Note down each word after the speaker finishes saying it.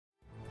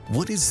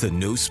What is the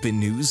No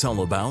Spin News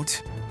all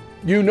about?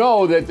 You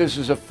know that this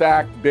is a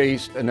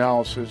fact-based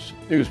analysis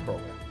news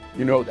program.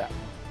 You know that.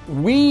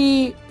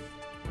 We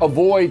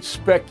avoid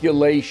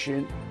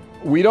speculation.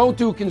 We don't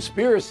do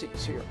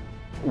conspiracies here.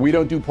 We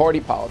don't do party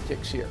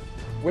politics here.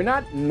 We're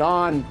not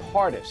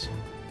nonpartisan.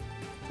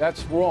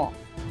 That's wrong.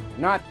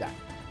 Not that.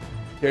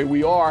 Okay,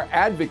 we are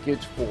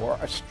advocates for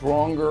a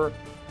stronger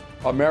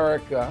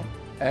America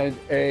and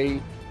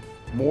a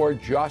more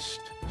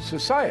just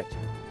society.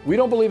 We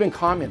don't believe in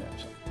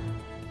communism.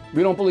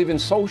 We don't believe in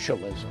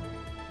socialism.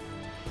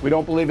 We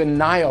don't believe in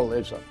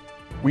nihilism.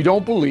 We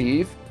don't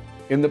believe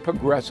in the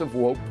progressive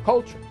woke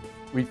culture.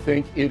 We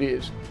think it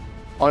is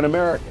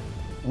un-American.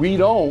 We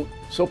don't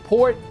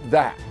support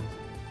that.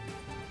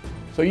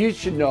 So you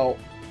should know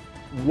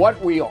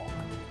what we are,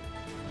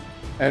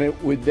 and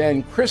it would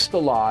then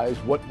crystallize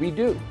what we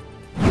do.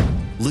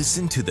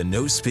 Listen to the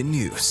No Spin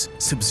News.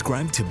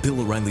 Subscribe to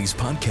Bill O'Reilly's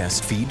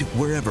podcast feed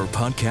wherever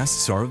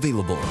podcasts are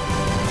available.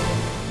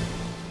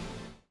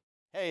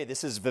 Hey,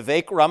 this is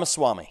Vivek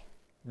Ramaswamy.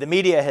 The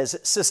media has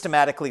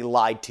systematically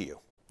lied to you.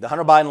 The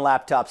Hunter Biden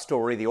laptop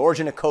story, the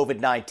origin of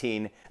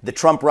COVID-19, the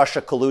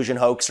Trump-Russia collusion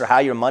hoax, or how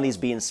your money's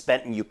being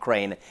spent in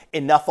Ukraine.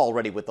 Enough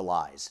already with the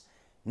lies.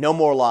 No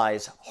more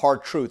lies,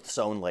 hard truths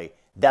only.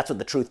 That's what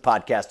the Truth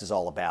Podcast is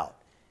all about.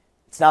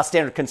 It's not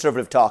standard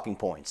conservative talking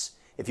points.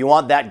 If you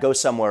want that, go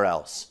somewhere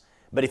else.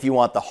 But if you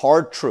want the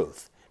hard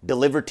truth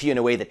delivered to you in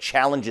a way that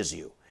challenges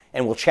you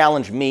and will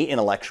challenge me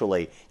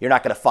intellectually, you're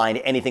not going to find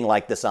anything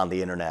like this on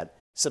the internet.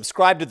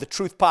 Subscribe to the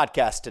Truth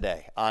Podcast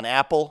today on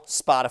Apple,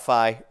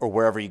 Spotify, or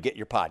wherever you get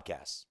your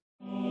podcasts.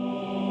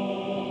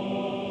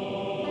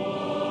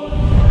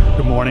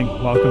 Good morning.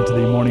 Welcome to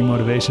the Morning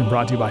Motivation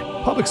brought to you by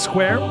Public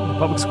Square, the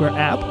Public Square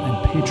app,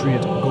 and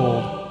Patriot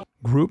Gold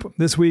Group.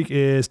 This week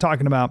is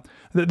talking about,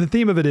 the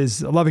theme of it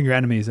is loving your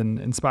enemies, and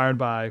inspired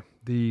by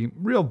the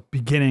real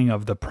beginning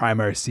of the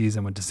primary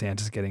season with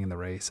DeSantis getting in the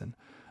race. And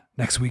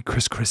next week,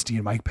 Chris Christie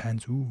and Mike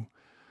Pence. Ooh.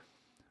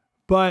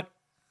 But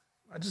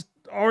I just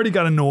already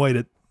got annoyed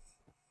at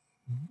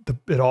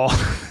it all.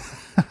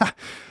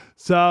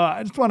 So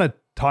I just want to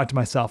talk to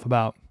myself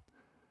about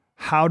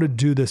how to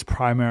do this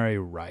primary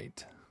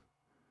right.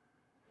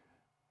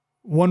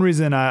 One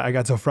reason I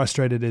got so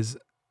frustrated is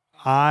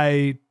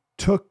I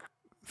took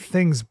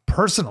things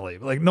personally.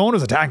 Like, no one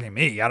was attacking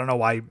me. I don't know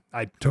why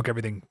I took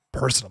everything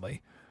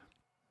personally.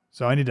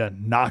 So I need to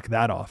knock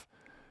that off.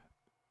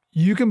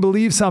 You can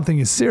believe something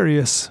is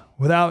serious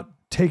without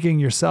taking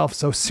yourself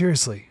so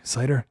seriously,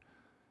 Slater.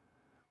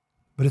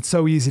 But it's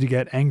so easy to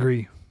get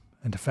angry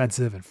and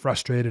defensive and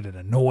frustrated and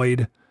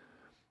annoyed.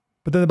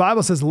 But then the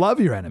Bible says, love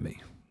your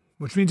enemy,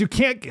 which means you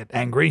can't get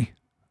angry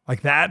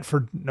like that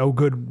for no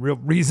good real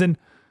reason.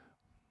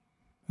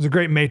 There's a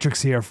great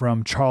matrix here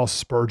from Charles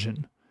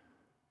Spurgeon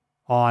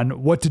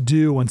on what to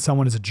do when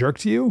someone is a jerk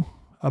to you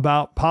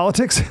about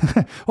politics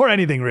or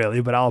anything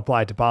really, but I'll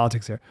apply it to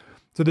politics here.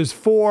 So there's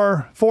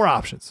four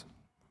options.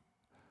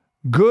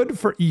 Good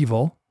for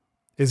evil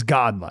is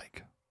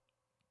godlike.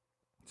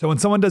 So when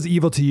someone does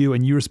evil to you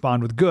and you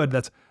respond with good,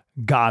 that's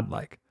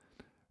godlike.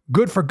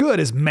 Good for good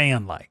is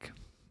manlike.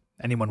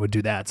 Anyone would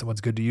do that.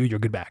 Someone's good to you, you're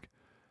good back.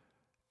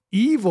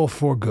 Evil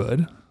for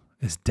good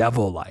is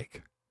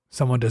devil-like.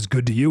 Someone does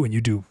good to you and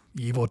you do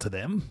evil to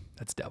them,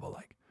 that's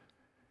devil-like.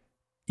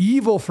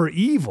 Evil for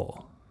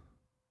evil.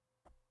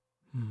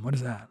 What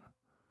is that?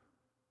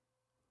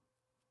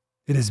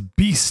 It is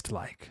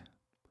beast-like.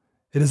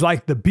 It is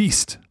like the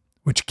beast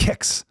which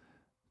kicks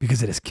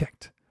because it is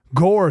kicked.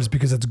 Gores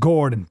because it's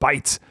gored, and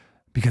bites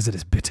because it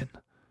is bitten.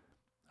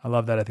 I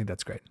love that. I think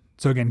that's great.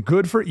 So again,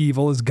 good for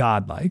evil is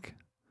godlike.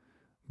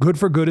 Good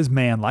for good is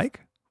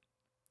manlike.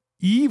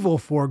 Evil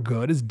for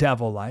good is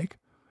devil-like.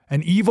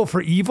 And evil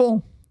for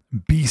evil,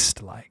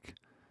 beast-like.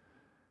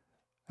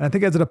 And I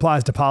think as it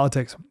applies to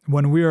politics,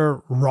 when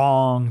we're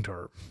wronged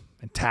or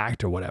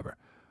attacked or whatever,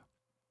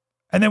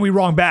 and then we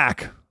wrong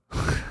back,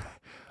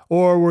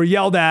 or we're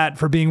yelled at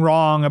for being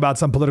wrong about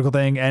some political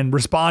thing and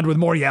respond with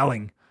more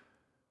yelling,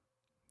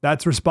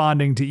 that's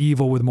responding to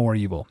evil with more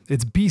evil.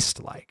 It's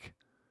beast-like.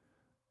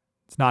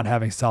 It's not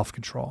having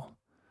self-control.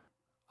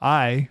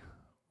 I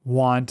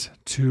want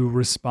to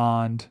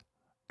respond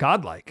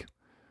godlike.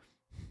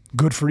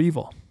 Good for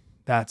evil.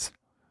 That's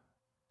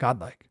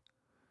godlike.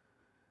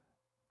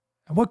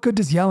 And what good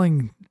does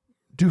yelling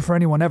do for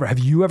anyone ever? Have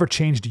you ever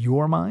changed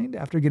your mind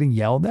after getting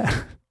yelled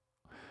at?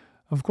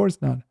 Of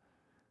course not.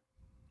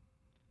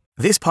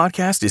 This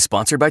podcast is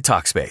sponsored by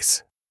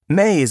Talkspace.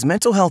 May is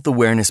Mental Health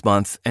Awareness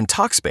Month, and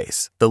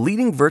Talkspace, the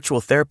leading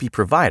virtual therapy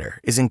provider,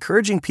 is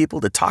encouraging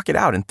people to talk it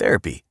out in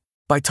therapy.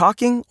 By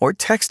talking or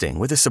texting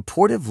with a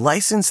supportive,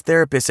 licensed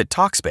therapist at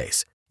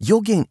Talkspace,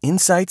 you'll gain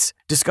insights,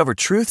 discover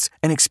truths,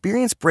 and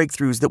experience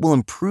breakthroughs that will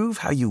improve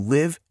how you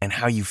live and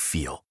how you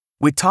feel.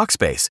 With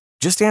Talkspace,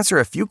 just answer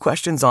a few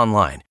questions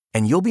online,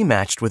 and you'll be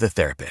matched with a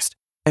therapist.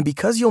 And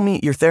because you'll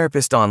meet your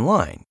therapist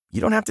online,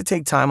 you don't have to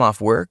take time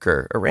off work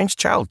or arrange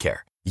childcare.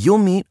 You'll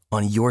meet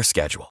on your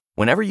schedule,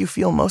 whenever you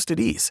feel most at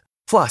ease.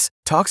 Plus,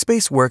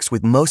 Talkspace works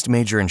with most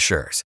major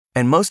insurers.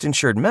 And most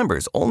insured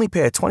members only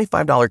pay a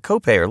 $25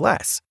 copay or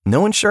less.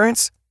 No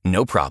insurance?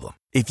 No problem.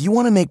 If you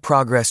want to make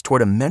progress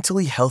toward a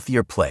mentally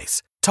healthier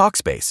place,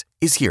 Talkspace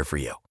is here for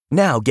you.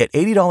 Now get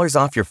 $80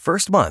 off your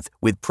first month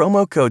with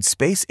promo code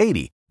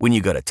SPACE80 when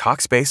you go to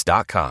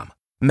Talkspace.com.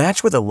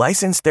 Match with a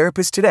licensed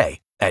therapist today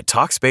at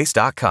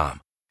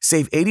Talkspace.com.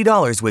 Save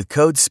 $80 with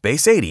code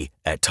SPACE80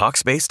 at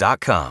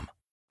Talkspace.com.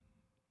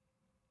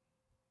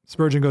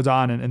 Spurgeon goes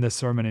on in this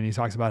sermon and he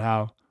talks about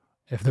how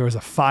if there was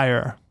a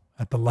fire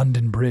at the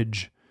London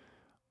Bridge,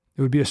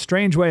 it would be a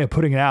strange way of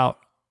putting it out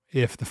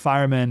if the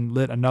firemen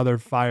lit another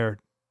fire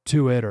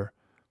to it or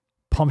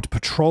pumped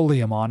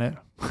petroleum on it.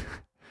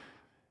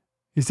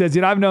 He says,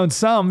 yet I've known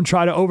some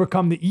try to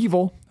overcome the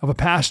evil of a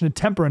passionate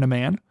temper in a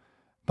man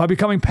by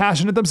becoming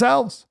passionate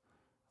themselves,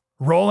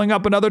 rolling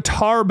up another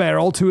tar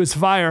barrel to his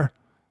fire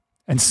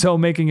and so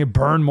making it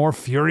burn more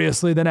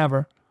furiously than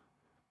ever.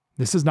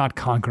 This is not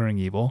conquering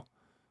evil,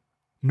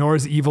 nor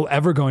is evil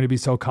ever going to be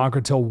so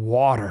conquered till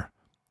water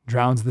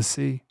drowns the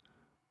sea.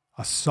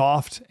 A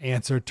soft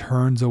answer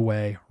turns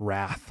away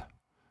wrath,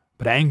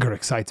 but anger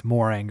excites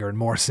more anger and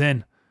more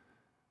sin.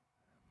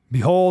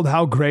 Behold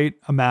how great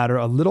a matter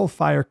a little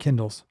fire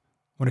kindles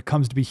when it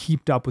comes to be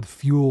heaped up with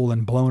fuel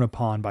and blown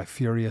upon by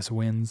furious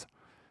winds.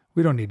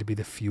 We don't need to be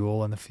the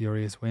fuel and the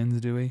furious winds,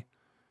 do we?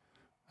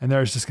 And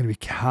there's just going to be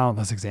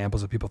countless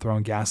examples of people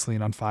throwing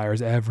gasoline on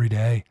fires every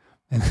day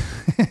in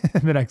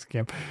the next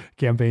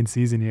campaign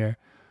season here.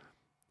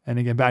 And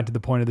again, back to the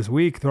point of this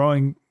week,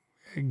 throwing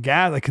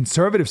gas, like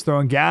conservatives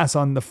throwing gas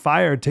on the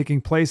fire taking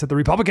place at the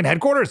Republican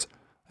headquarters.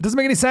 It doesn't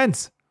make any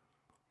sense.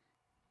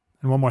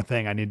 And one more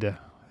thing I need to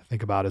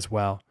think about as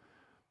well.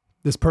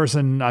 This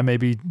person I may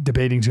be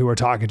debating to or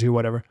talking to,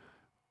 whatever,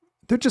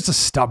 they're just as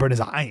stubborn as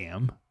I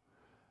am.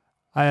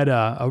 I had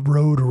a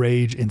road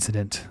rage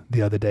incident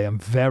the other day. I'm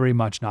very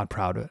much not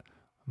proud of it.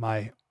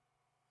 My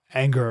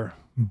anger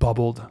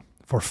bubbled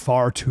for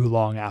far too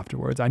long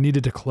afterwards. I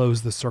needed to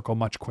close the circle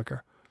much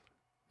quicker.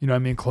 You know what I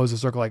mean? Close the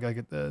circle, like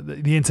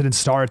the incident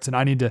starts, and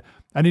I needed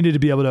to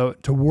be able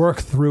to work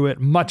through it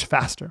much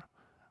faster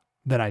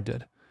than I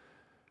did.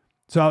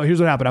 So here's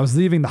what happened. I was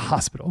leaving the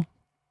hospital.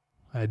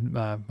 I had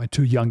my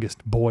two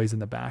youngest boys in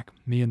the back,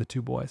 me and the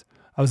two boys.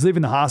 I was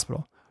leaving the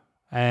hospital,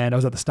 and I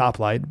was at the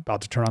stoplight, about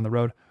to turn on the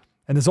road,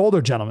 and this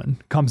older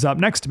gentleman comes up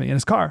next to me in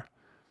his car,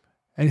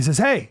 and he says,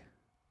 "Hey,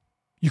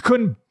 you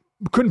couldn't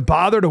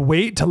bother to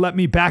wait to let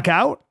me back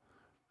out?"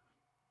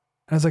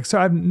 And I was like, "Sir,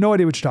 I have no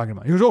idea what you're talking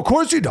about." He goes, "Oh, of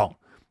course you don't.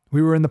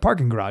 We were in the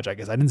parking garage, I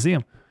guess. I didn't see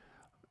him."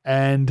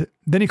 And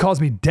then he calls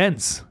me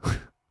dense. And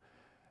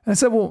I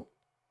said, "Well,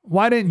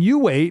 why didn't you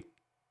wait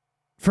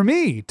for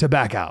me to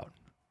back out?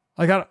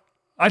 Like,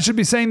 I should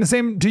be saying the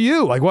same to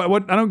you. Like,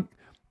 what? I don't."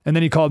 And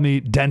then he called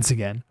me dense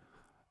again.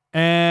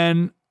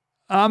 And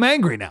I'm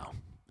angry now.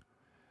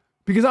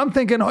 Because I'm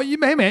thinking,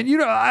 hey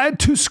man, I had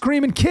two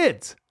screaming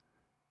kids.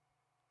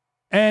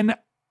 And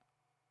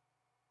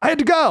I had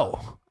to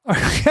go.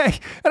 Okay?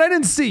 And I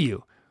didn't see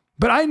you.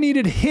 But I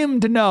needed him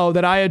to know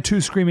that I had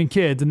two screaming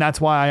kids, and that's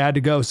why I had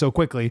to go so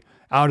quickly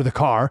out of the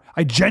car.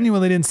 I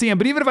genuinely didn't see him,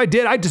 but even if I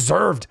did, I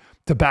deserved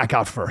to back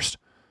out first.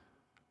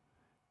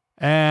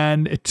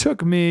 And it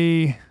took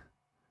me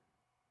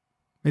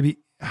maybe,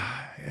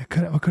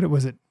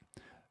 was it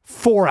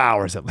 4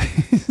 hours at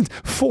least,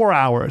 4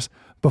 hours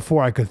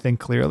before I could think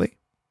clearly.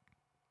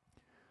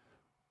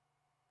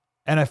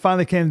 And I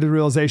finally came to the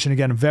realization,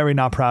 again, I'm very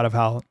not proud of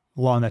how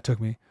long that took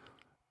me,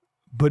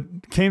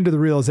 but came to the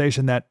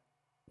realization that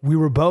we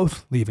were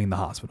both leaving the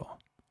hospital.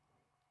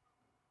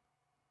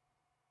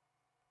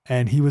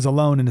 And he was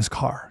alone in his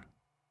car.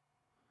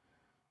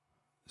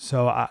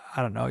 So I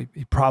don't know.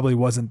 He probably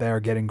wasn't there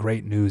getting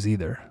great news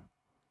either.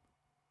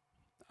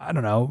 I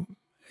don't know.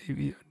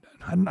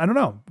 I don't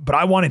know. But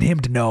I wanted him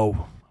to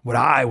know what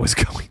I was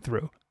going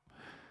through.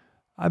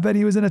 I bet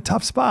he was in a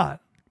tough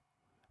spot.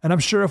 And I'm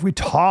sure if we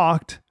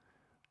talked,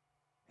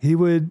 he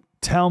would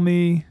tell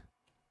me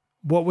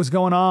what was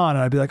going on.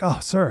 And I'd be like, "Oh,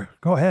 sir,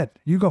 go ahead.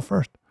 You go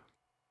first."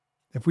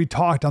 If we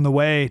talked on the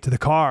way to the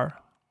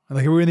car,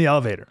 like we were in the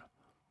elevator,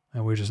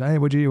 and we were just, "Hey,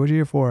 what'd you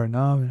here for?"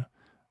 "No,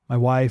 my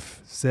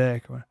wife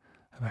sick." I'm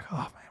like,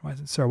 "Oh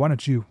man, sir, why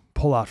don't you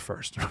pull out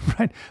first?"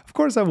 Right? Of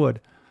course I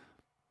would,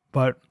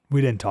 but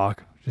we didn't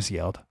talk. Just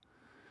yelled.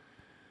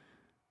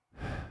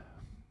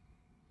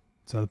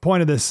 So the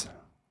point of this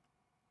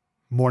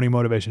morning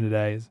motivation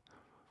today is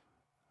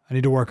I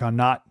need to work on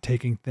not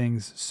taking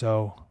things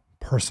so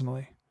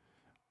personally.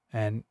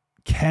 And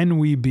can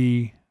we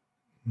be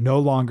no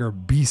longer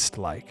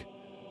beast-like,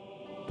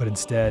 but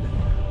instead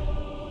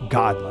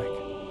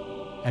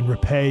God-like, and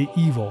repay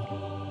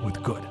evil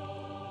with good?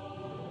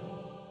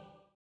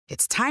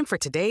 It's time for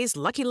today's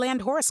Lucky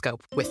Land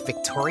horoscope with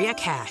Victoria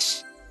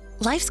Cash.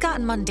 Life's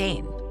gotten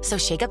mundane, so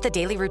shake up the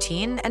daily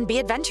routine and be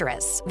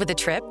adventurous with a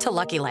trip to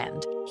Lucky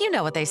Land. You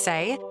know what they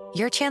say,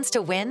 your chance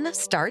to win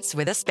starts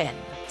with a spin.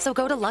 So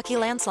go to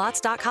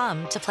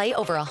LuckyLandSlots.com to play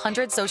over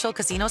 100 social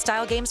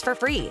casino-style games for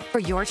free for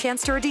your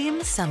chance to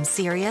redeem some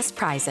serious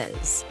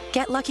prizes.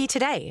 Get lucky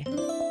today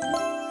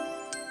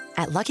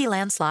at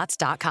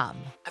LuckyLandSlots.com.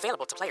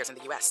 Available to players in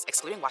the U.S.,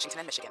 excluding Washington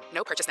and Michigan.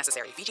 No purchase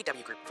necessary.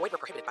 VGW Group. Void where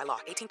prohibited by law.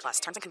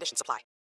 18+. Terms and conditions apply.